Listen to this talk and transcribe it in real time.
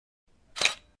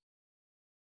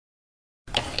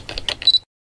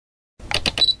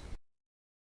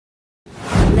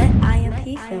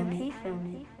filming.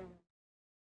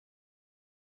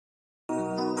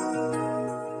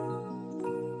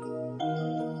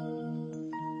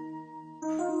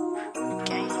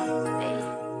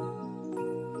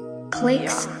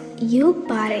 Clicks, you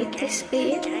bought it this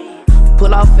bit.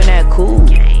 Pull off in that cool.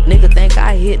 Nigga think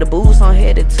I hit the booze, I'm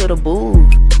headed to the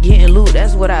booth. Getting loot,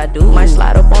 that's what I do. Might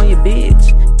slide up on your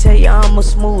bitch. Tell ya I'm a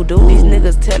smooth dude. These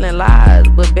niggas telling lies,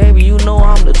 but baby, you know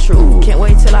I'm the truth. Can't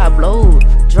wait till I blow.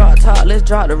 Drop top, let's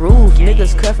drop the roof.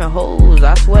 Niggas cuffing hoes,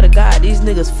 I swear to God, these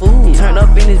niggas fools. Turn up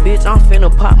in this bitch, I'm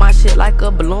finna pop my shit like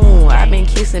a balloon. I been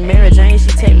kissing Mary Jane, she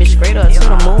take me straight up to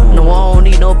the moon. No, I don't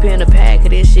need no pen to pack,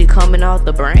 this shit coming off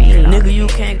the brain. Nigga, you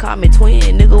can't call me twin,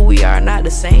 nigga, we are not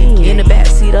the same. In the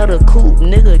backseat of the coupe,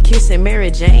 nigga, kissing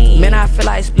Mary Jane. Man, I feel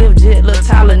like Spliff Jet, Lil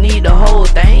Tyler need the whole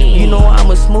thing. You know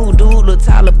I'm a smooth dude, Lil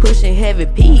Tyler pushing heavy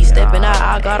P. Stepping out,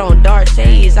 I got on dark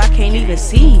shades, I can't even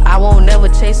see. I won't never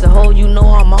chase a hoe, you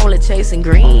know I'm only chasing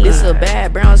green. This a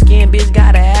bad brown skin bitch,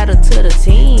 gotta add her to the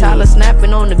team. Tyler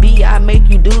snapping on the beat, I make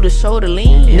you do the shoulder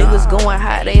lean. Niggas going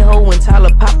hot, they hoe when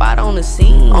Tyler pop out on the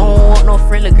scene. I don't want no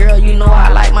friendly girl, you know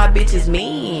I like my bitches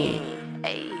mean.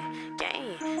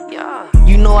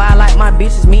 You know I like my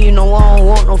bitches mean, you know I don't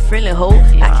want no friendly hoe.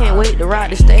 I can't wait to rock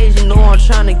the stage, you know I'm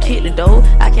tryna kick the dough.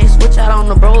 I can't switch out on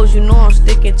the bros, you know I'm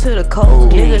sticking to the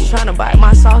code. Niggas tryna bite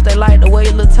my sauce, they like the way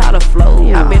Lil Tyler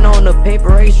flow. I been on the paper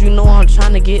race, you know I'm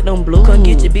tryna get them blue. Come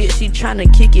get your bitch, she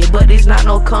tryna kick it, but it's not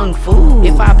no kung fu.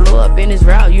 If I blow up in this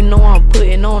route, you know I'm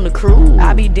putting on the crew.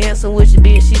 I be dancing with your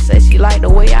bitch, she say she like the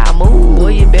way I move.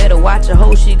 Boy, you better watch her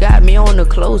hoe, she got me on the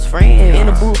close friend. In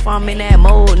the booth, I'm in that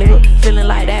mode, nigga, feeling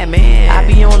like that man. I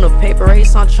be on the paper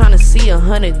race, I'm tryna see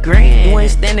 100 grand. You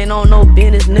ain't standing on no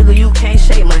business, nigga, you can't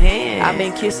shake my hand. I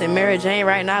been kissing Mary Jane,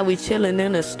 right now we chillin'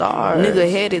 in the stars. Nigga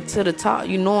headed to the top,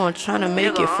 you know I'm tryna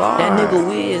make it far. That nigga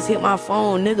Wiz hit my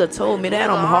phone, nigga told me that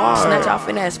I'm hard. Snatch off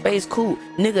in that space coupe,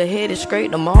 nigga headed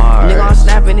straight to Mars. Nigga, I'm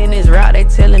snapping in this route, they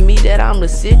telling me that I'm the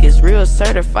sickest. Real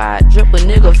certified dripper,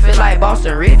 nigga, feel like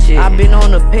Boston Richard. I been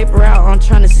on the paper route, I'm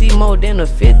tryna see more than a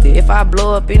 50. If I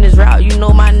blow up in this route, you know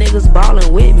my niggas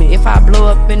ballin' with me. If I blow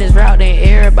up in this route, then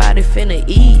everybody finna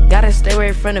eat. Gotta stay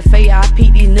away from the fade, I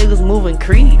peep these niggas moving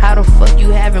creep. How the fuck you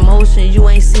have emotion, you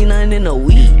ain't seen nothing in a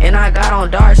week. And I got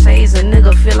on dark shades, a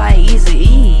nigga feel like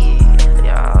Eazy-E.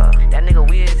 Yeah, that nigga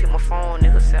Wiz hit my phone,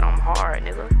 nigga said I'm hard,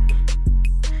 nigga.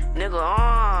 Nigga,